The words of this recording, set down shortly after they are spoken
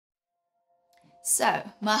So,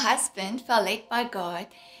 my husband felt led by God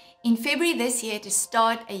in February this year to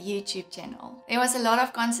start a YouTube channel. There was a lot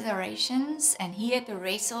of considerations and he had to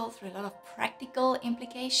wrestle through a lot of practical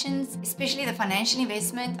implications, especially the financial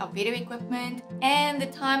investment of video equipment and the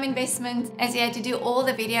time investment, as he had to do all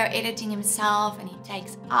the video editing himself, and it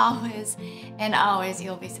takes hours and hours,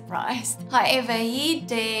 you'll be surprised. However, he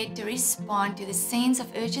dared to respond to the sense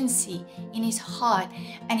of urgency in his heart,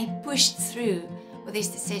 and he pushed through with his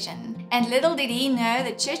decision. And little did he know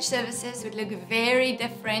that church services would look very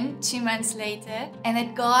different 2 months later, and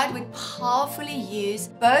that God would powerfully use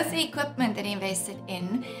both the equipment that he invested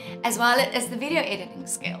in as well as the video editing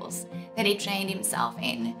skills that he trained himself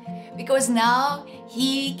in. Because now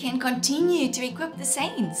he can continue to equip the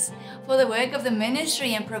saints for the work of the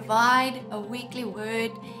ministry and provide a weekly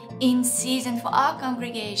word in season for our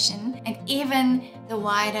congregation and even the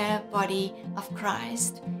wider body of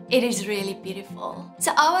Christ. It is really beautiful.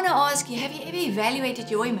 So I want to ask you, have you ever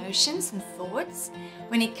evaluated your emotions and thoughts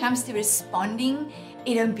when it comes to responding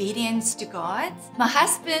in obedience to God? My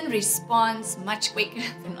husband responds much quicker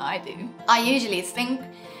than I do. I usually think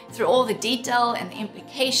through all the detail and the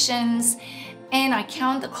implications, and I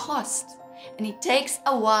count the cost. And it takes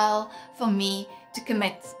a while for me to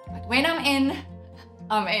commit. But when I'm in,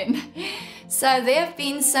 I'm in. So there have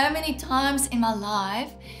been so many times in my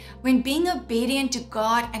life when being obedient to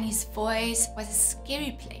God and His voice was a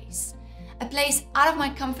scary place. A place out of my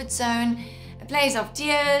comfort zone, a place of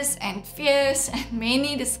tears and fears and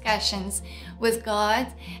many discussions with God,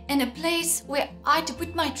 and a place where I had to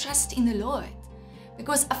put my trust in the Lord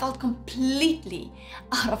because I felt completely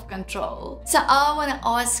out of control. So I want to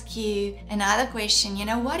ask you another question.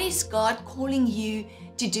 What is God calling you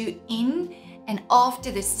to do in and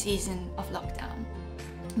after this season of lockdown?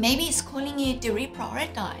 Maybe He's calling you to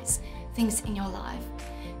reprioritize things in your life.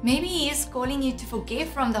 Maybe He is calling you to forgive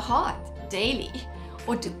from the heart daily,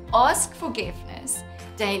 or to ask forgiveness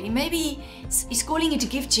daily.Maybe He's calling you to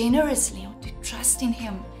give generously, or to trust in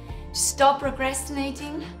Him, to stop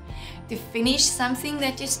procrastinating, to finish something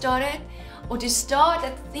that you started, or to start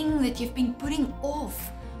a thing that you've been putting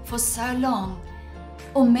off for so long.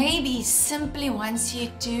 Or maybe He simply wants you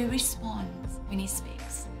to respond when He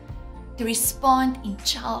speaks, to respond in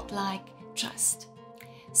childlike trust.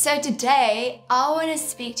 So today, I want to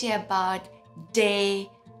speak to you about dare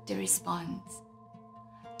to respond.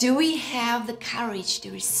 Do we have the courage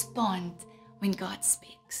to respond when God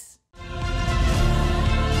speaks?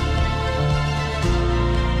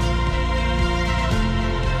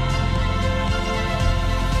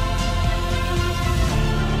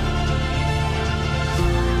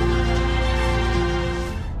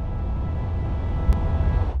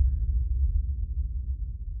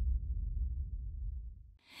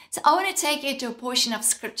 So I want to take you to a portion of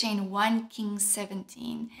scripture in 1 Kings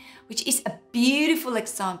 17, which is a beautiful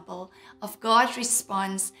example of God's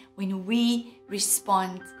response when we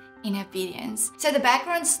respond in obedience. So the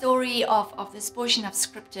background story of this portion of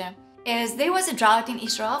scripture is there was a drought in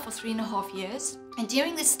Israel for 3.5 years. And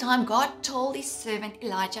during this time, God told His servant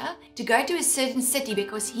Elijah to go to a certain city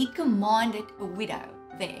because He commanded a widow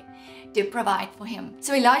there to provide for him.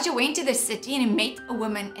 So Elijah went to the city and he met a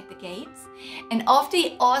woman at the gates. And after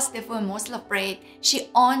he asked her for a morsel of bread, she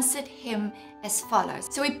answered him as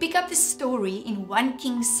follows. So we pick up the story in 1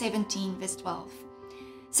 Kings 17 verse 12.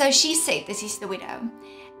 So she said, this is the widow,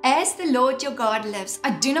 "As the Lord your God lives,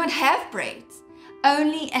 I do not have bread,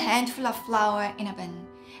 only a handful of flour in a bin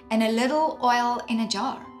and a little oil in a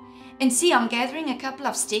jar. And see, I'm gathering a couple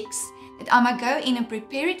of sticks that I might go in and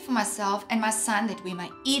prepare it for myself and my son, that we may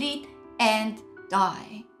eat it and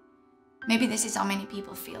die." Maybe this is how many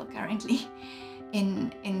people feel currently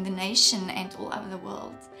in the nation and all over the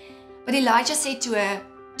world. But Elijah said to her,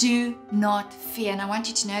 "Do not fear." And I want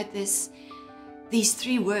you to note these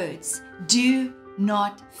 3 words, do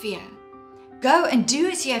not fear. "Go and do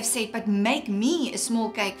as you have said, but make me a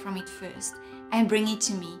small cake from it first and bring it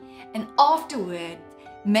to me. And afterward,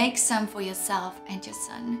 make some for yourself and your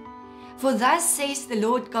son. For thus says the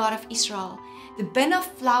Lord God of Israel, the bin of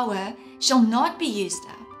flour shall not be used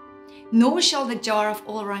up, nor shall the jar of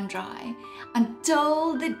oil run dry,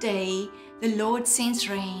 until the day the Lord sends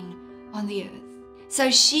rain on the earth."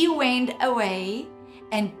 So she went away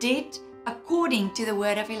and did according to the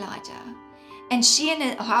word of Elijah. And she and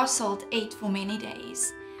her household ate for many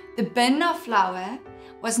days. The bin of flour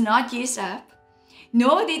was not used up,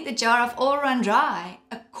 nor did the jar of oil run dry,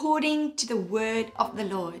 according to the word of the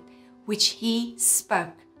Lord, which He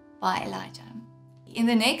spoke by Elijah. In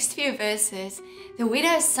the next few verses, the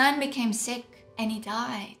widow's son became sick and he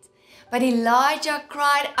died. But Elijah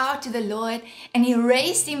cried out to the Lord and He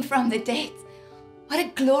raised him from the dead. What a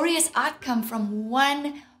glorious outcome from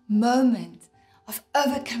one moment of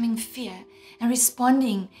overcoming fear and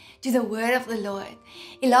responding to the word of the Lord.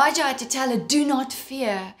 Elijah had to tell her, do not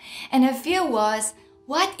fear. And her fear was,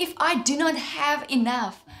 what if I do not have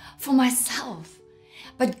enough for myself?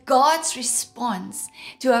 But God's response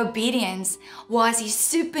to obedience was his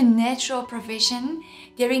supernatural provision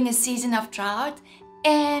during a season of drought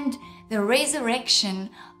and the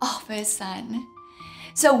resurrection of her son.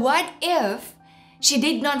 So what if she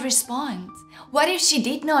did not respond? What if she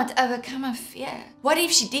did not overcome her fear? What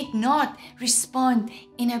if she did not respond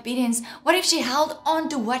in obedience? What if she held on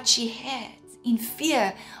to what she had in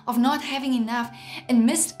fear of not having enough and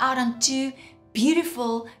missed out on two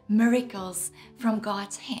beautiful miracles from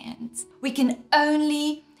God's hands? We can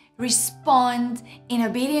only respond in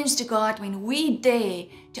obedience to God when we dare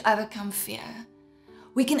to overcome fear.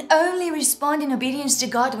 We can only respond in obedience to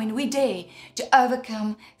God when we dare to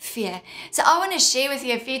overcome fear. So I want to share with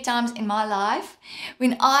you a few times in my life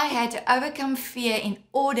when I had to overcome fear in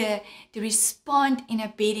order to respond in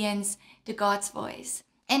obedience to God's voice.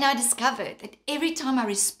 And I discovered that every time I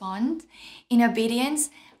respond in obedience,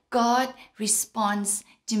 God responds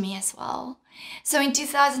to me as well. So in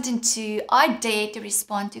 2002, I dared to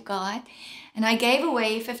respond to God. And I gave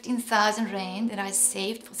away 15,000 Rand that I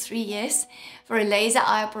saved for 3 years for a laser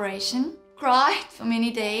eye operation. Cried for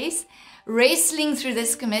many days, wrestling through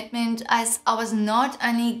this commitment as I was not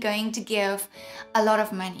only going to give a lot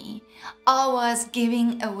of money, I was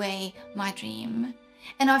giving away my dream.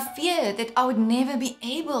 And I feared that I would never be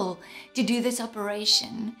able to do this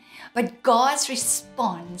operation. But God's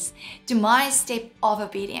response to my step of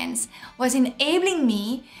obedience was enabling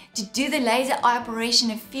me to do the laser eye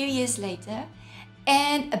operation a few years later,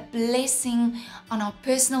 and a blessing on our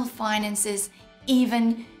personal finances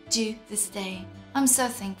even to this day. I'm so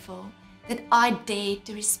thankful that I dared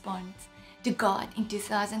to respond to God in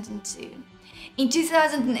 2002. In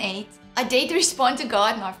 2008, I dared to respond to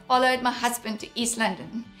God and I followed my husband to East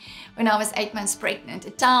London when I was 8 months pregnant,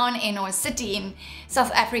 a town or a city in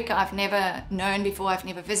South Africa I've never known before, I've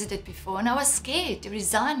never visited before, and I was scared to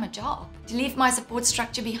resign my job, to leave my support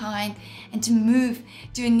structure behind and to move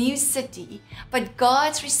to a new city. But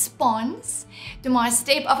God's response to my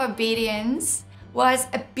step of obedience was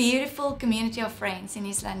a beautiful community of friends in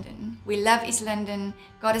East London. We love East London.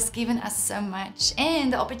 God has given us so much,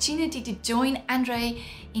 and the opportunity to join André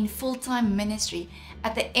in full-time ministry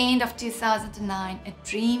at the end of 2009, a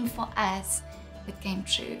dream for us that came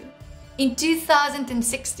true. In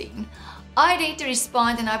 2016, I dared to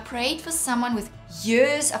respond and I prayed for someone with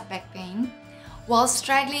years of back pain while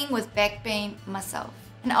struggling with back pain myself.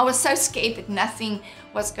 And I was so scared that nothing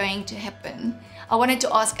was going to happen. I wanted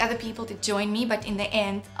to ask other people to join me, but in the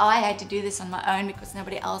end, I had to do this on my own because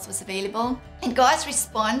nobody else was available. And God's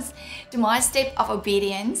response to my step of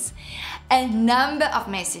obedience, a number of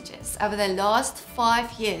messages over the last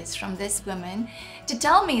 5 years from this woman to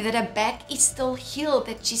tell me that her back is still healed,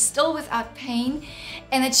 that she's still without pain,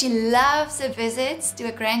 and that she loves her visits to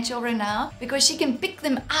her grandchildren now because she can pick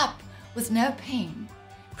them up with no pain.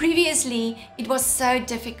 Previously, it was so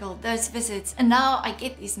difficult, those visits, and now I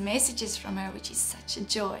get these messages from her, which is such a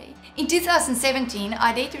joy. In 2017,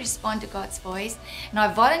 I dared to respond to God's voice, and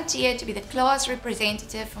I volunteered to be the class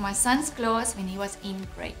representative for my son's class when he was in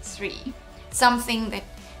grade 3. Something that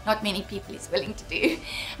not many people is willing to do.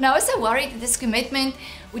 And I was so worried that this commitment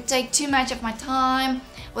would take too much of my time,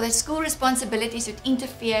 or that school responsibilities would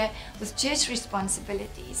interfere with church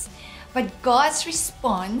responsibilities. But God's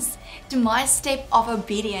response to my step of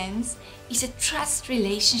obedience is a trust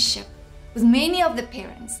relationship with many of the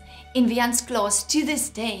parents in Wian's class to this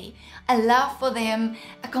day. A love for them,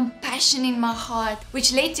 a compassion in my heart,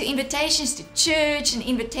 which led to invitations to church and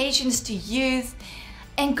invitations to youth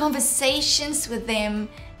and conversations with them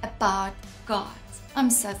about God. I'm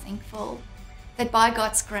so thankful that by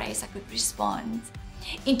God's grace I could respond.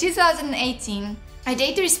 In 2018, I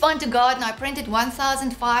dared to respond to God and I printed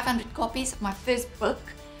 1,500 copies of my first book,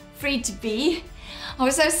 Free to Be. I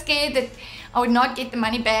was so scared that I would not get the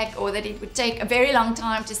money back or that it would take a very long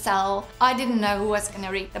time to sell. I didn't know who was going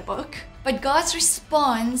to read the book. But God's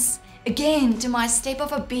response, again, to my step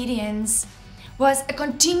of obedience was a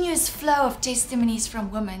continuous flow of testimonies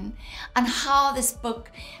from women on how this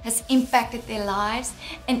book has impacted their lives,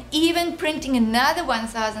 and even printing another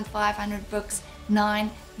 1,500 books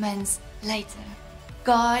 9 months later.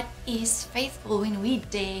 God is faithful when we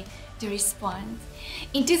dare to respond.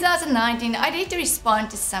 In 2019, I dared to respond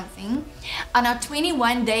to something on our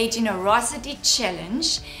 21-day generosity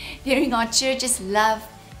challenge during our church's Love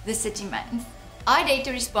the City month. I dared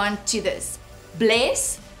to respond to this: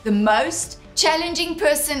 bless the most challenging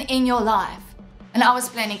person in your life And I was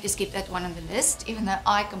planning to skip that one on the list, even though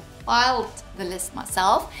I compiled the list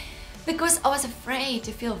myself, because I was afraid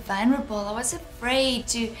to feel vulnerable. I was afraid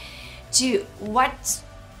to what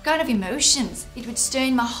kind of emotions it would stir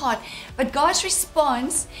in my heart. But God's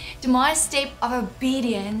response to my step of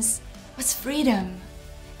obedience was freedom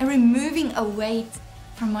and removing a weight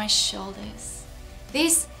from my shoulders.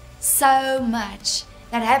 There's so much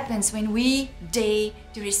that happens when we dare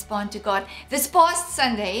to respond to God. This past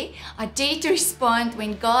Sunday, I dared to respond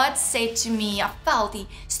when God said to me, I felt He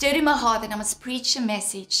stirred in my heart that I must preach a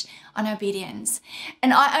message on obedience.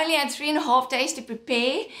 And I only had 3.5 days to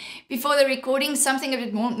prepare before the recording, something that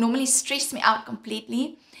would normally stress me out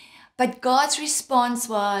completely. But God's response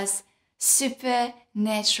was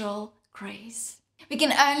supernatural grace. We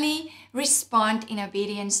can only respond in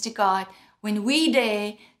obedience to God when we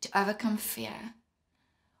dare to overcome fear.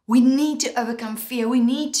 We need to overcome fear. We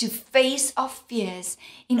need to face our fears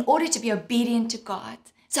in order to be obedient to God.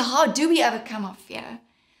 So how do we overcome our fear?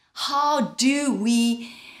 How do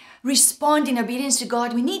we respond in obedience to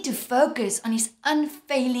God? We need to focus on His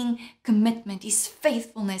unfailing commitment, His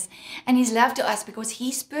faithfulness, and His love to us, because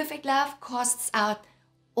His perfect love casts out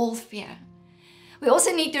all fear. We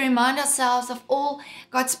also need to remind ourselves of all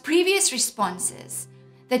God's previous responses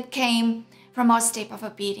that came from our step of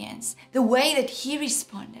obedience, the way that He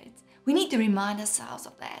responded. We need to remind ourselves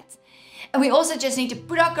of that. And we also just need to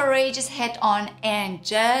put our courageous hat on and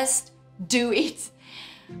just do it.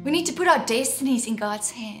 We need to put our destinies in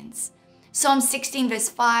God's hands. Psalm 16 verse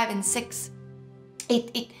 5 and 6.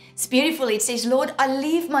 It's beautiful. It says, Lord, I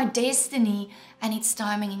leave my destiny and its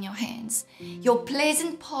timing in your hands. Your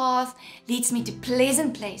pleasant path leads me to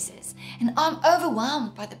pleasant places, and I'm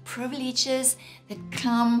overwhelmed by the privileges that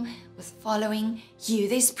come with following you.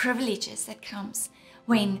 There's privileges that comes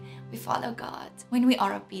when we follow God, when we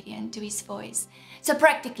are obedient to His voice. So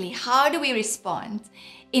practically, how do we respond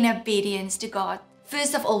in obedience to God?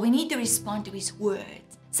 First of all, we need to respond to His word.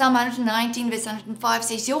 Psalm 119 verse 105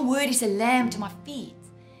 says, your word is a lamp to my feet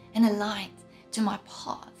and a light to my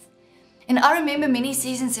path. And I remember many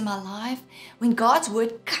seasons in my life when God's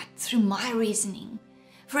word cut through my reasoning.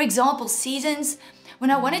 For example, seasons when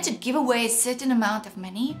I wanted to give away a certain amount of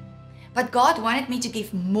money, but God wanted me to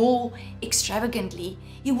give more extravagantly.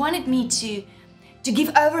 He wanted me to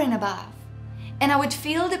give over and above. And I would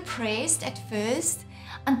feel depressed at first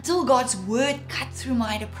until God's word cut through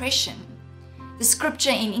my depression. The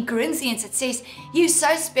scripture in Corinthians, it says, he who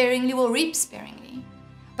sows sparingly will reap sparingly,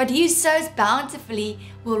 but he who sows bountifully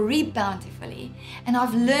will reap bountifully. And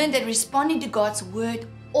I've learned that responding to God's word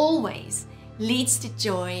always leads to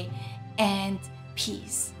joy and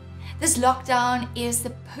peace. This lockdown is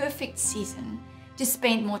the perfect season to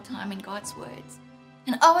spend more time in God's word.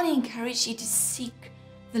 And I want to encourage you to seek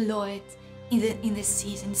the Lord in this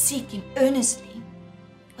season. Seek Him earnestly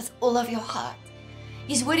with all of your heart.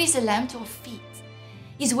 His word is a lamp to our feet.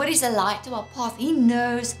 His word is a light to our path. He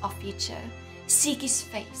knows our future. Seek His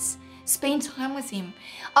face. Spend time with Him.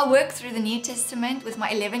 I work through the New Testament with my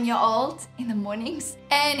 11-year-old in the mornings,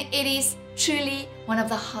 and it is truly one of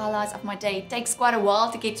the highlights of my day. It takes quite a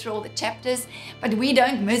while to get through all the chapters, but we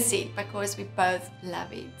don't miss it because we both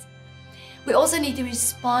love it. We also need to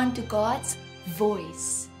respond to God's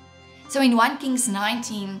voice. So in 1 Kings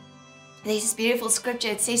 19, there's this beautiful scripture.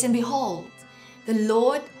 It says, and behold, the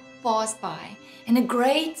Lord passed by, and a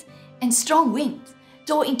great and strong wind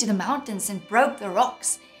tore into the mountains and broke the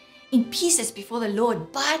rocks in pieces before the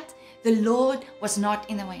Lord, but the Lord was not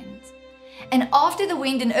in the wind. And after the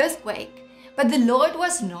wind, an earthquake, but the Lord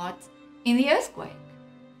was not in the earthquake.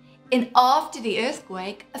 And after the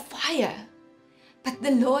earthquake, a fire, but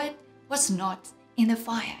the Lord was not in the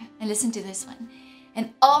fire. And listen to this one.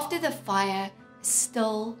 And after the fire, a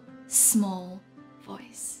still small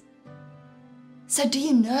voice. So do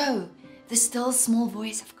you know the still small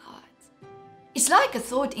voice of God? It's like a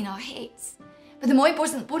thought in our heads. But the more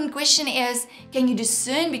important question is, can you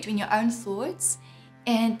discern between your own thoughts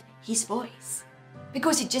and His voice?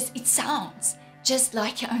 Because it sounds just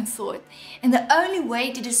like your own thought. And the only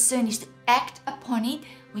way to discern is to act upon it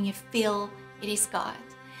when you feel it is God.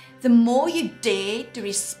 The more you dare to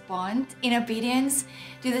respond in obedience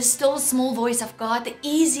to the still small voice of God, the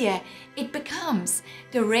easier it becomes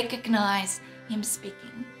to recognize Him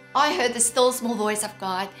speaking. I heard the still small voice of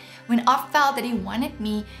God when I felt that He wanted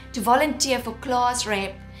me to volunteer for class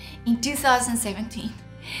rep in 2017.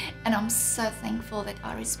 And I'm so thankful that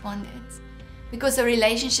I responded, because the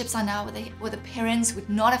relationships I now with the parents would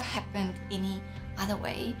not have happened any other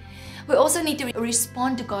way. We also need to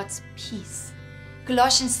respond to God's peace.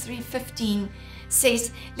 Colossians 3:15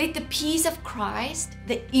 says, let the peace of Christ,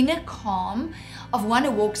 the inner calm of one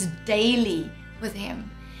who walks daily with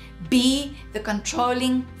Him. Be the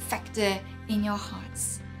controlling factor in your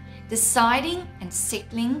hearts. Deciding and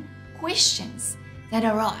settling questions that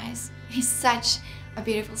arise is such a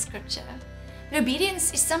beautiful scripture. But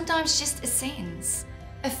obedience is sometimes just a sense,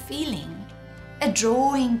 a feeling, a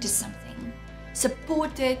drawing to something,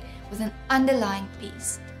 supported with an underlying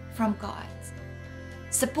peace from God.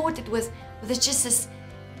 Supported with just this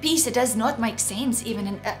peace that does not make sense, even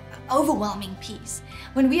an overwhelming peace.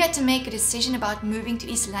 When we had to make a decision about moving to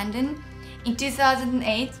East London in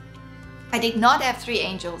 2008, I did not have 3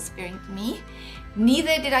 angels appearing to me,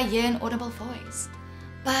 neither did I hear an audible voice.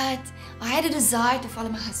 But I had a desire to follow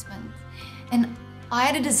my husband, and I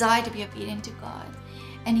had a desire to be obedient to God.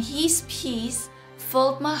 And His peace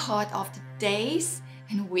filled my heart after days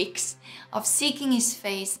and weeks of seeking His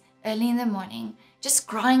face early in the morning, just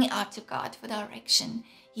crying out to God for direction.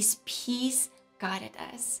 His peace guided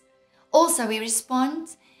us. Also, we respond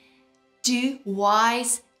to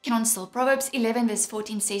wise counsel. Proverbs 11 verse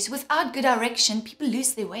 14 says, without good direction, people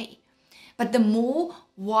lose their way. But the more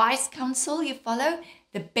wise counsel you follow,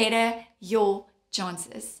 the better your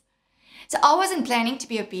chances. So I wasn't planning to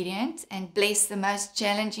be obedient and bless the most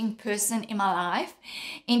challenging person in my life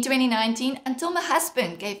in 2019 until my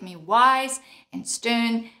husband gave me wise and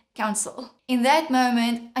stern counsel. In that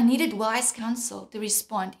moment, I needed wise counsel to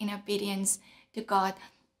respond in obedience to God.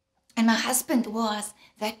 And my husband was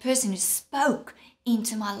that person who spoke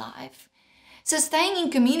into my life. So staying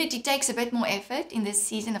in community takes a bit more effort in this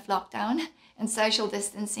season of lockdown and social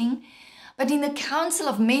distancing. But in the counsel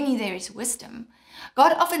of many, there is wisdom.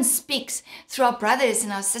 God often speaks through our brothers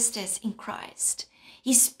and our sisters in Christ.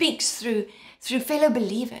 He speaks through fellow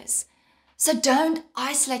believers. So don't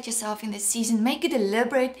isolate yourself in this season. Make a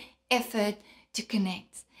deliberate effort to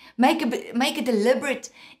connect. Make a deliberate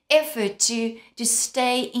effort to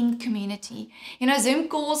stay in community. You know, Zoom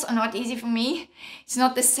calls are not easy for me. It's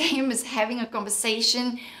not the same as having a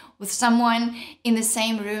conversation with someone in the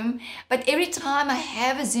same room. But every time I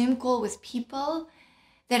have a Zoom call with people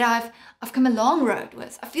that I've come a long road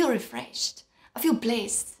with, I feel refreshed. I feel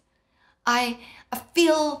blessed. I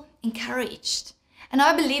feel encouraged. And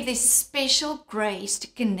I believe there's special grace to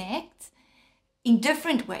connect in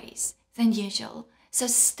different ways than usual. So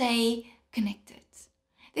stay connected.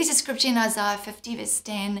 There's a scripture in Isaiah 50 verse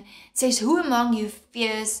 10. It says, who among you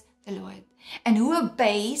fears the Lord, and who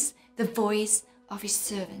obeys the voice of His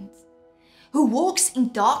servant, who walks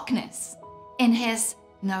in darkness and has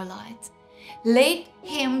no light? Let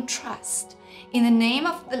him trust in the name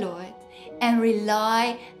of the Lord and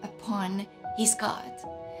rely upon his God.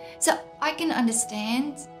 So I can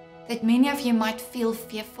understand that many of you might feel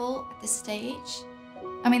fearful at this stage.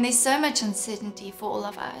 I mean, there's so much uncertainty for all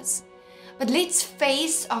of us. But let's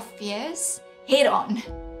face our fears head on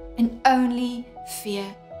and only fear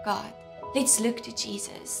God. Let's look to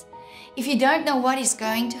Jesus. If you don't know what is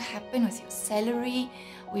going to happen with your salary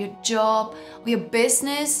or your job or your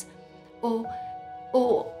business or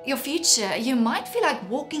your future, you might feel like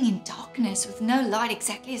walking in darkness with no light,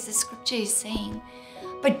 exactly as the scripture is saying.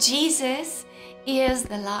 But Jesus is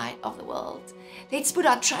the light of the world. Let's put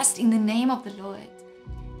our trust in the name of the Lord.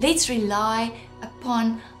 Let's rely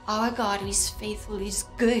upon our God who is faithful, who is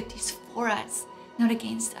good, who is for us, not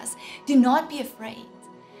against us. Do not be afraid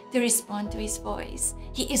to respond to His voice.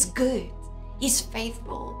 He is good. He's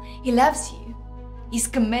faithful. He loves you. He's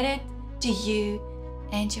committed to you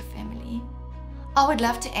and your family. I would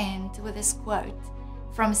love to end with this quote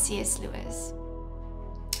from C.S. Lewis.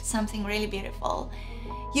 Something really beautiful.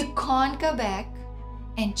 You can't go back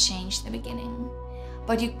and change the beginning,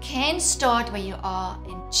 but you can start where you are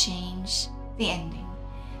and change the ending.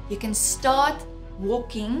 You can start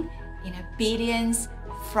walking in obedience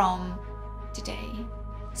from today.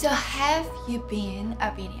 So have you been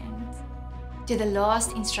obedient to the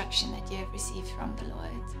last instruction that you have received from the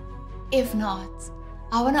Lord? If not,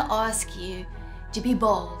 I want to ask you to be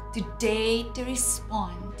bold, to dare to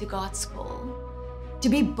respond to God's call. To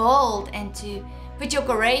be bold and to put your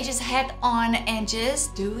courageous hat on and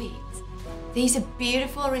just do it. There's a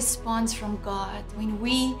beautiful response from God when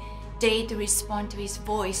we dare to respond to His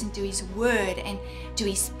voice and to His word and to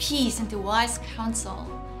His peace and to wise counsel.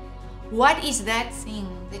 What is that thing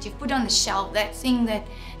that you've put on the shelf, that thing that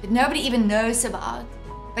nobody even knows about,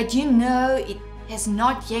 but you know it has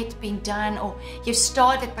not yet been done, or you've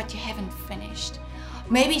started but you haven't finished?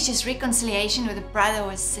 Maybe it's just reconciliation with a brother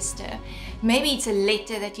or a sister. Maybe it's a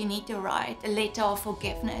letter that you need to write, a letter of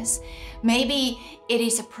forgiveness. Maybe it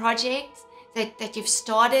is a project that you've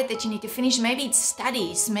started that you need to finish. Maybe it's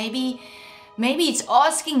studies. Maybe it's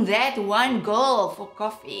asking that one girl for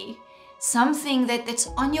coffee. something that's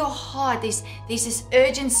on your heart. There's this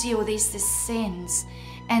urgency, or there's this sense,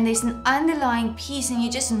 and there's an underlying peace, and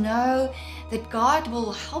you just know that God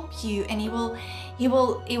will help you, and He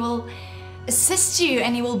will assist you,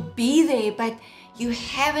 and He will be there, but you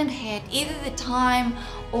haven't had either the time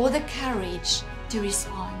or the courage to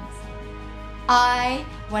respond. I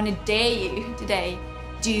want to dare you today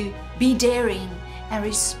to be daring and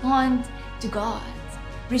respond to God.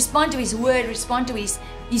 Respond to His word, respond to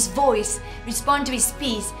His voice, respond to His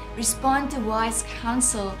peace, respond to wise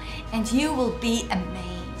counsel, and you will be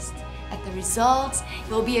amazed at the results.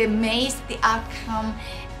 You will be amazed at the outcome,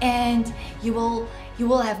 and you will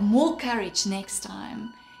have more courage next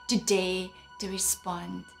time to dare to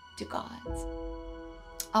respond to God.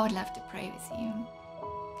 I would love to pray with you.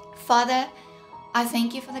 Father, I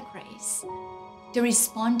thank you for the grace to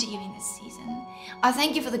respond to you in this season. I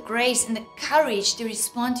thank you for the grace and the courage to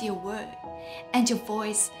respond to your word and your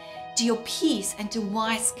voice, to your peace and to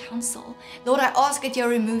wise counsel. Lord, I ask that you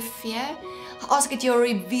remove fear. I ask that you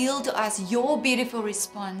reveal to us your beautiful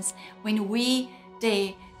response when we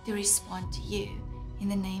dare to respond to you. In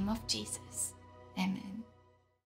the name of Jesus, amen.